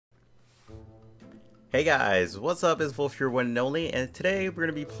Hey guys, what's up? It's Volf, your one and only, and today we're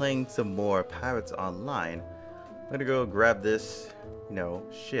gonna be playing some more Pirates Online. I'm gonna go grab this,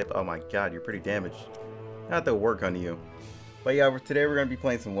 ship. Oh my god, you're pretty damaged. I have to work on you. But yeah, today we're gonna be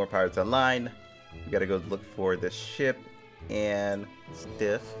playing some more Pirates Online. We gotta go look for this ship and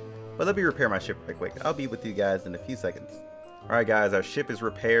stuff. But let me repair my ship right quick. I'll be with you guys in a few seconds. Alright guys, our ship is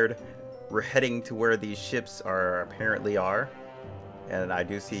repaired. We're heading to where these ships apparently are. And I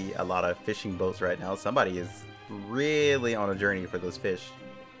do see a lot of fishing boats right now. Somebody is really on a journey for those fish.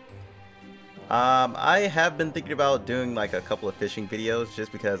 I have been thinking about doing like a couple of fishing videos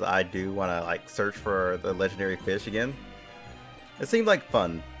just because I do want to like search for the legendary fish again. It seemed like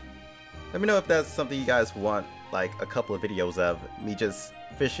fun. Let me know if that's something you guys want, like a couple of videos of me just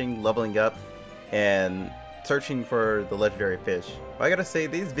fishing, leveling up, and searching for the legendary fish. But I gotta say,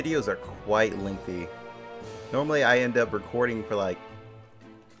 these videos are quite lengthy. Normally I end up recording for like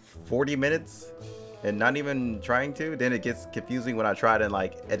 40 minutes and not even trying to. Then it gets confusing when I try to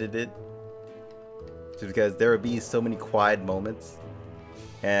like edit it, just because there would be so many quiet moments,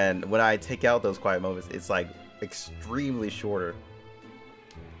 and when I take out those quiet moments it's like extremely shorter.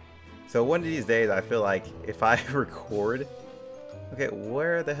 So one of these days I feel like if I record, okay,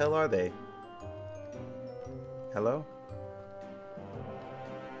 where the hell are they? Hello?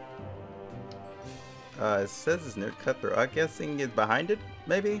 It says it's near Cutthroat. I'm guessing it's behind it,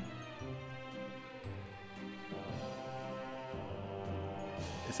 maybe?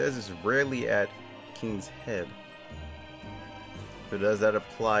 It says it's rarely at King's Head. So does that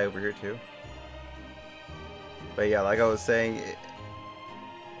apply over here too? But yeah, like I was saying,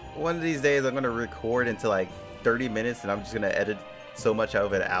 one of these days I'm going to record into like 30 minutes and I'm just going to edit so much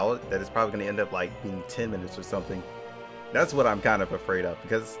of it out that it's probably going to end up like being 10 minutes or something. That's what I'm kind of afraid of,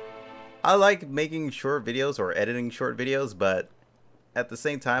 because I like making short videos or editing short videos, but at the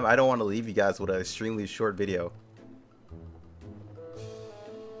same time I don't want to leave you guys with an extremely short video.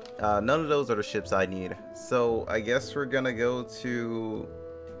 None of those are the ships I need. So I guess we're gonna go to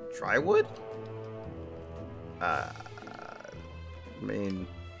Drywood? I mean,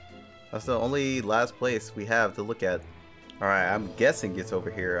 that's the only last place we have to look at. Alright, I'm guessing it's over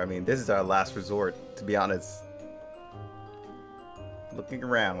here. I mean, this is our last resort, to be honest. Looking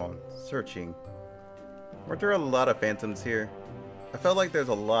around, searching. Weren't there a lot of phantoms here? I felt like there's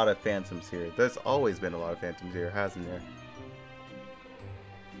a lot of phantoms here. There's always been a lot of phantoms here, hasn't there?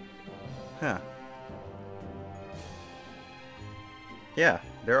 Huh. Yeah,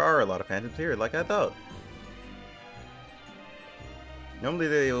 there are a lot of phantoms here, like I thought. Normally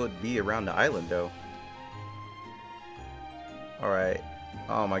they would be around the island, though. Alright.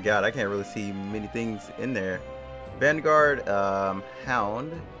 Oh my god, I can't really see many things in there. Vanguard,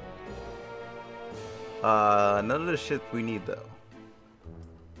 Hound. None of the ships we need, though.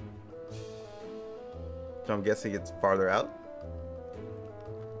 So I'm guessing it's farther out.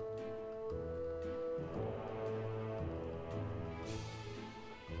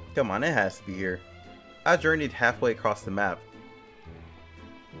 Come on, it has to be here. I journeyed halfway across the map.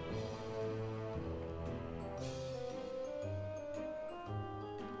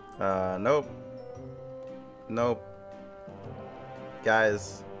 Nope. Nope.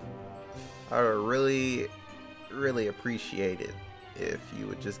 Guys, I would really appreciate it if you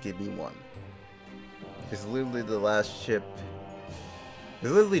would just give me one. It's literally the last ship.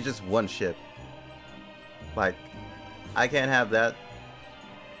 There's literally just one ship. Like, I can't have that.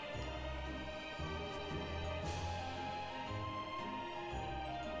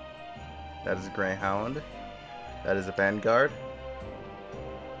 That is a Greyhound. That is a Vanguard.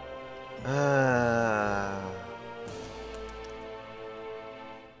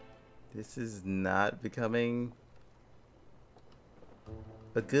 This is not becoming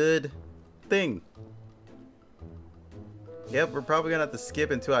a good thing. Yep, we're probably gonna have to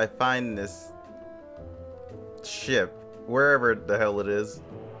skip until I find this ship, wherever the hell it is.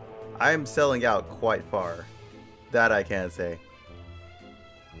 I am selling out quite far. That I can say.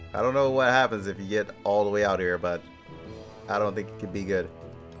 I don't know what happens if you get all the way out here, but I don't think it could be good.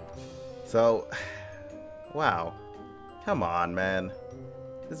 So, wow. Come on, man.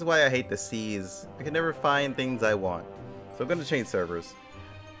 This is why I hate the seas. I can never find things I want. So I'm going to change servers.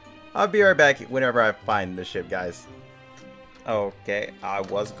 I'll be right back whenever I find the ship, guys. Okay, I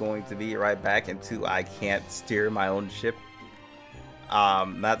was going to be right back until I can't steer my own ship.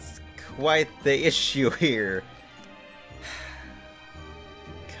 That's quite the issue here.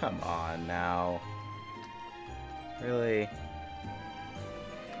 Come on now. Really?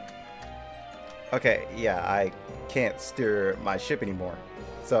 Okay, yeah, I can't steer my ship anymore.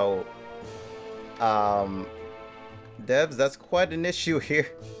 So, devs, that's quite an issue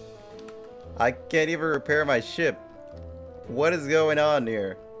here. I can't even repair my ship. What is going on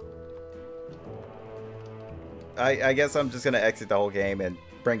here? I guess I'm just gonna exit the whole game and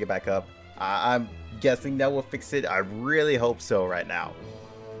bring it back up. I'm guessing that will fix it. I really hope so right now.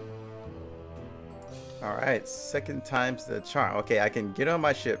 Alright, second time's the charm. Okay, I can get on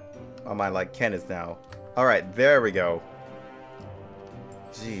my ship, on my like cannons now. Alright, there we go.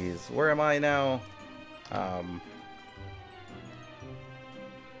 Jeez, where am I now?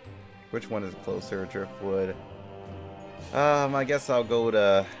 Which one is closer? Driftwood. I guess I'll go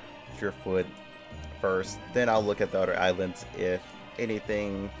to Driftwood first. Then I'll look at the other islands if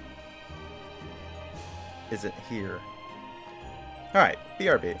anything isn't here. Alright,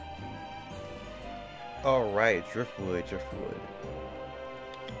 BRB. Alright, Driftwood.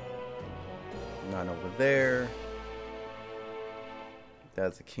 None over there.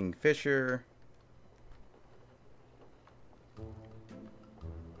 That's a Kingfisher.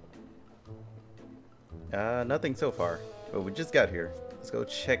 Nothing so far. But we just got here. Let's go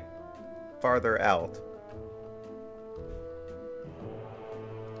check farther out.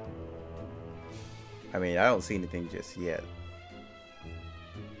 I mean, I don't see anything just yet.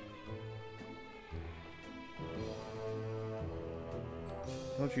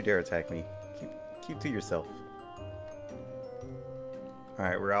 Don't you dare attack me. Keep to yourself.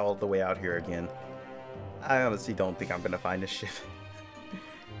 Alright, we're all the way out here again. I honestly don't think I'm gonna find this ship.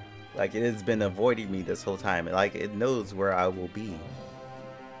 Like, it has been avoiding me this whole time. Like, it knows where I will be.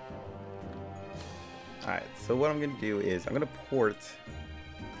 Alright, so what I'm gonna do is I'm gonna port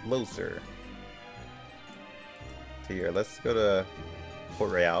closer to here. Let's go to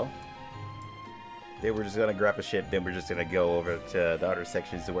Port Royale. Then we're just gonna grab a ship, then we're just gonna go over to the other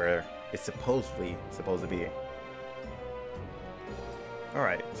sections where it's supposedly supposed to be.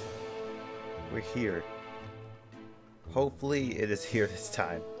 Alright. We're here. Hopefully it is here this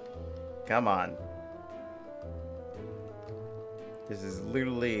time. Come on. This is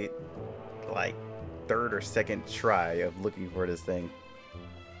literally like third or second try of looking for this thing.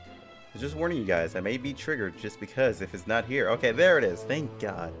 I'm just warning you guys, I may be triggered just because if it's not here. Okay, there it is. Thank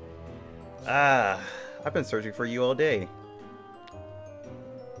God. I've been searching for you all day.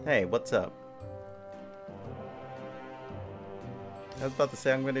 Hey, what's up? I was about to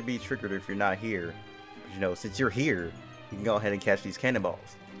say I'm going to be triggered if you're not here. But you know, since you're here, you can go ahead and catch these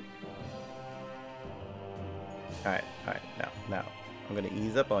cannonballs. Alright, now. I'm going to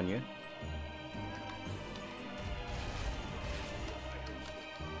ease up on you.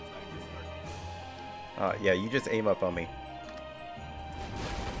 Yeah, you just aim up on me.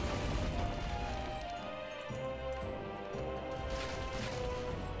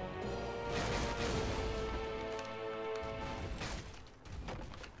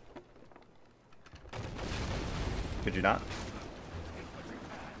 Could you not?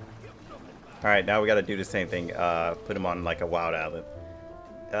 Alright, now we gotta do the same thing. Put him on like a wild island.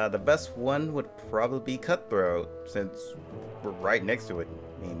 The best one would probably be Cutthroat, since we're right next to it.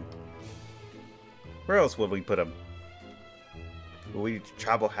 I mean, where else would we put him? Would we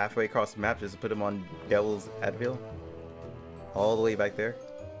travel halfway across the map just to put him on Devil's Advil? All the way back there?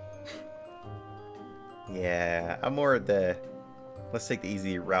 Yeah, I'm more of the let's take the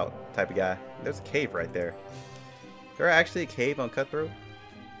easy route type of guy. There's a cave right there. Is there actually a cave on Cutthroat?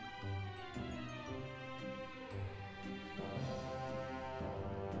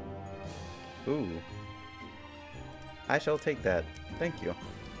 Ooh. I shall take that. Thank you.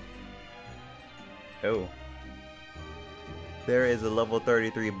 Oh. There is a level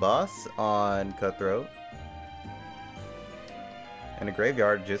 33 boss on Cutthroat. And a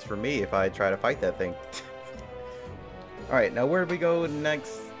graveyard just for me if I try to fight that thing. Alright, now where do we go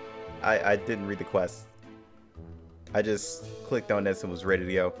next? I didn't read the quest. I just clicked on this and was ready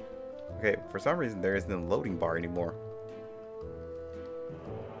to go. Okay, for some reason there isn't a loading bar anymore.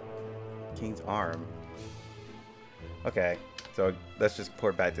 King's Arm. Okay, so let's just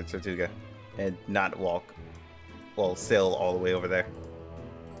port back to Tortuga and not walk, well, sail all the way over there,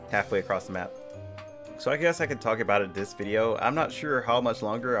 halfway across the map. So I guess I could talk about it this video. I'm not sure how much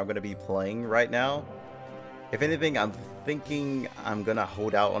longer I'm going to be playing right now. If anything, I'm thinking I'm going to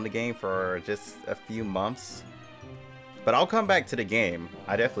hold out on the game for just a few months. But I'll come back to the game.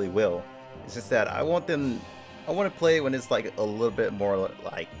 I definitely will. It's just that I want to play when it's like a little bit more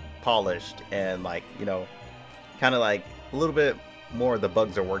like polished and like, you know, kind of like a little bit more of the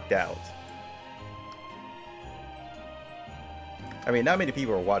bugs are worked out. I mean, not many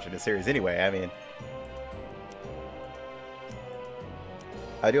people are watching the series anyway. I mean,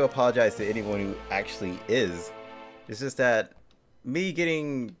 I do apologize to anyone who actually is. It's just that me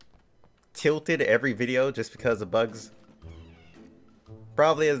getting tilted every video just because of bugs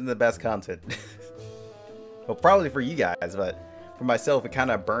probably isn't the best content. Well, probably for you guys, but for myself, it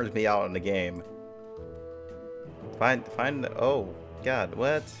kind of burns me out in the game. Oh, God,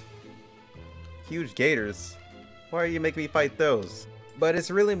 what? Huge gators. Why are you making me fight those? But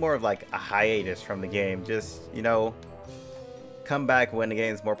it's really more of like a hiatus from the game. Just, you know, come back when the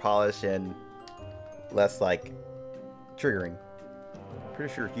game's more polished and less, like, triggering.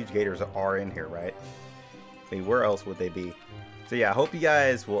 Pretty sure huge gators are in here, right? I mean, where else would they be? So yeah, I hope you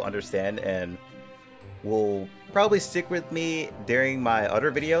guys will understand and will probably stick with me during my other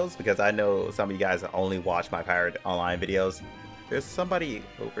videos, because I know some of you guys only watch my Pirate Online videos. There's somebody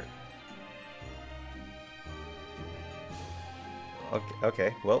over.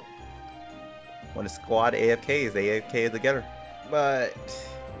 Okay, well, when a squad AFKs, they AFK together. But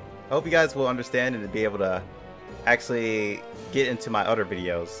I hope you guys will understand and be able to actually get into my other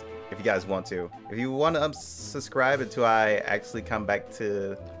videos if you guys want to. If you want to unsubscribe until I actually come back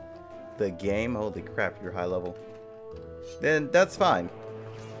to the game, holy crap, you're high level, then that's fine.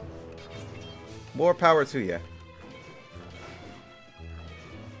 More power to you.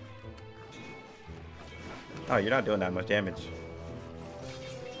 Oh, you're not doing that much damage.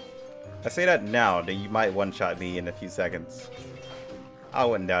 I say that now, that you might one-shot me in a few seconds. I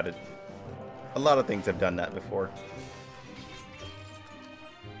wouldn't doubt it. A lot of things have done that before.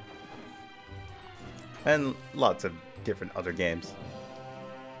 And lots of different other games.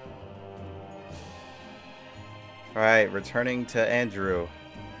 Alright, returning to Andrew.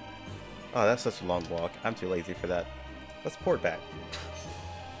 Oh, that's such a long walk. I'm too lazy for that. Let's port back.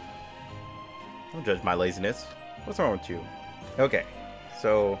 Don't judge my laziness. What's wrong with you? Okay,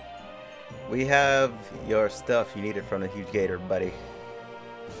 so we have your stuff you needed from the huge gator, buddy.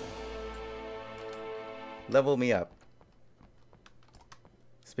 Level me up.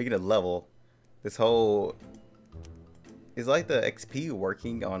 Speaking of level, this whole... is like the XP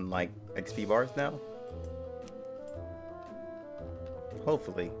working on like XP bars now?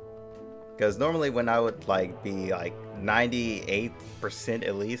 Hopefully. Because normally when I would like be like 98%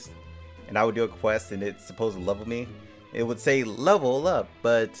 at least, and I would do a quest and it's supposed to level me, it would say level up,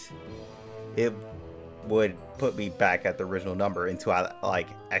 but it would put me back at the original number until I like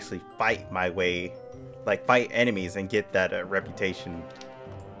actually fight my way, like fight enemies and get that reputation.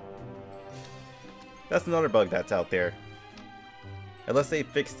 That's another bug that's out there. Unless they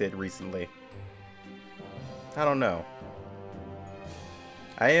fixed it recently. I don't know.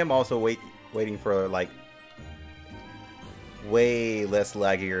 I am also waiting for like way less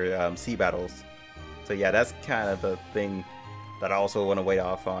laggier sea battles. So yeah, that's kind of a thing that I also want to wait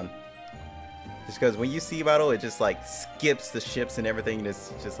off on. Just because when you sea battle, it just like skips the ships and everything, and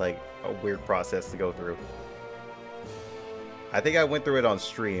it's just like a weird process to go through. I think I went through it on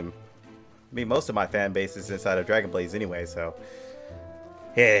stream. I mean, most of my fan base is inside of Dragon Blaze anyway, so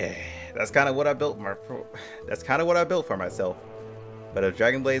yeah, that's kind of what I built for myself. But if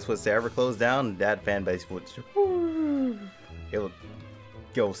Dragon Blaze was to ever close down, that fan base would, it would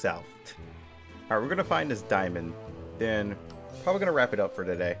go south. Alright, we're gonna find this diamond, then probably gonna wrap it up for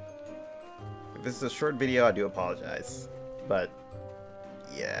today. If this is a short video, I do apologize, but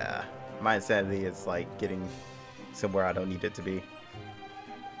yeah, my insanity is like getting somewhere I don't need it to be.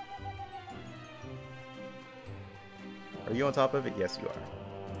 Are you on top of it? Yes, you are.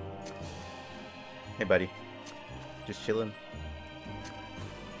 Hey, buddy. Just chilling.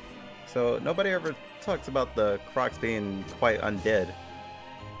 So, nobody ever talks about the crocs being quite undead.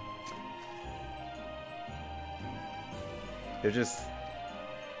 They're just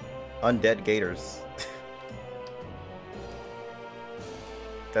undead gators.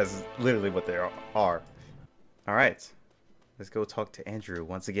 That's literally what they are. Alright. Let's go talk to Andrew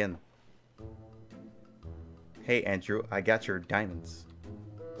once again. Hey Andrew, I got your diamonds.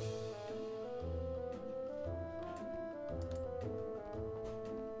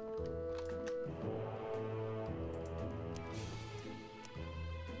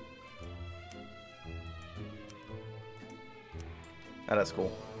 Oh, that's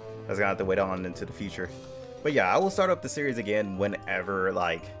cool. That's gonna have to wait on into the future. But yeah, I will start up the series again whenever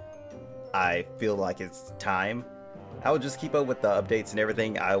like I feel like it's time. I will just keep up with the updates and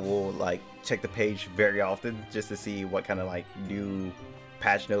everything. I will like check the page very often just to see what kind of like new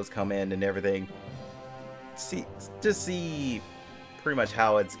patch notes come in and everything. Just see pretty much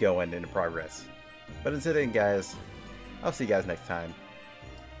how it's going in progress. But until then, guys, I'll see you guys next time.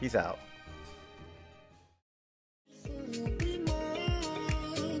 Peace out.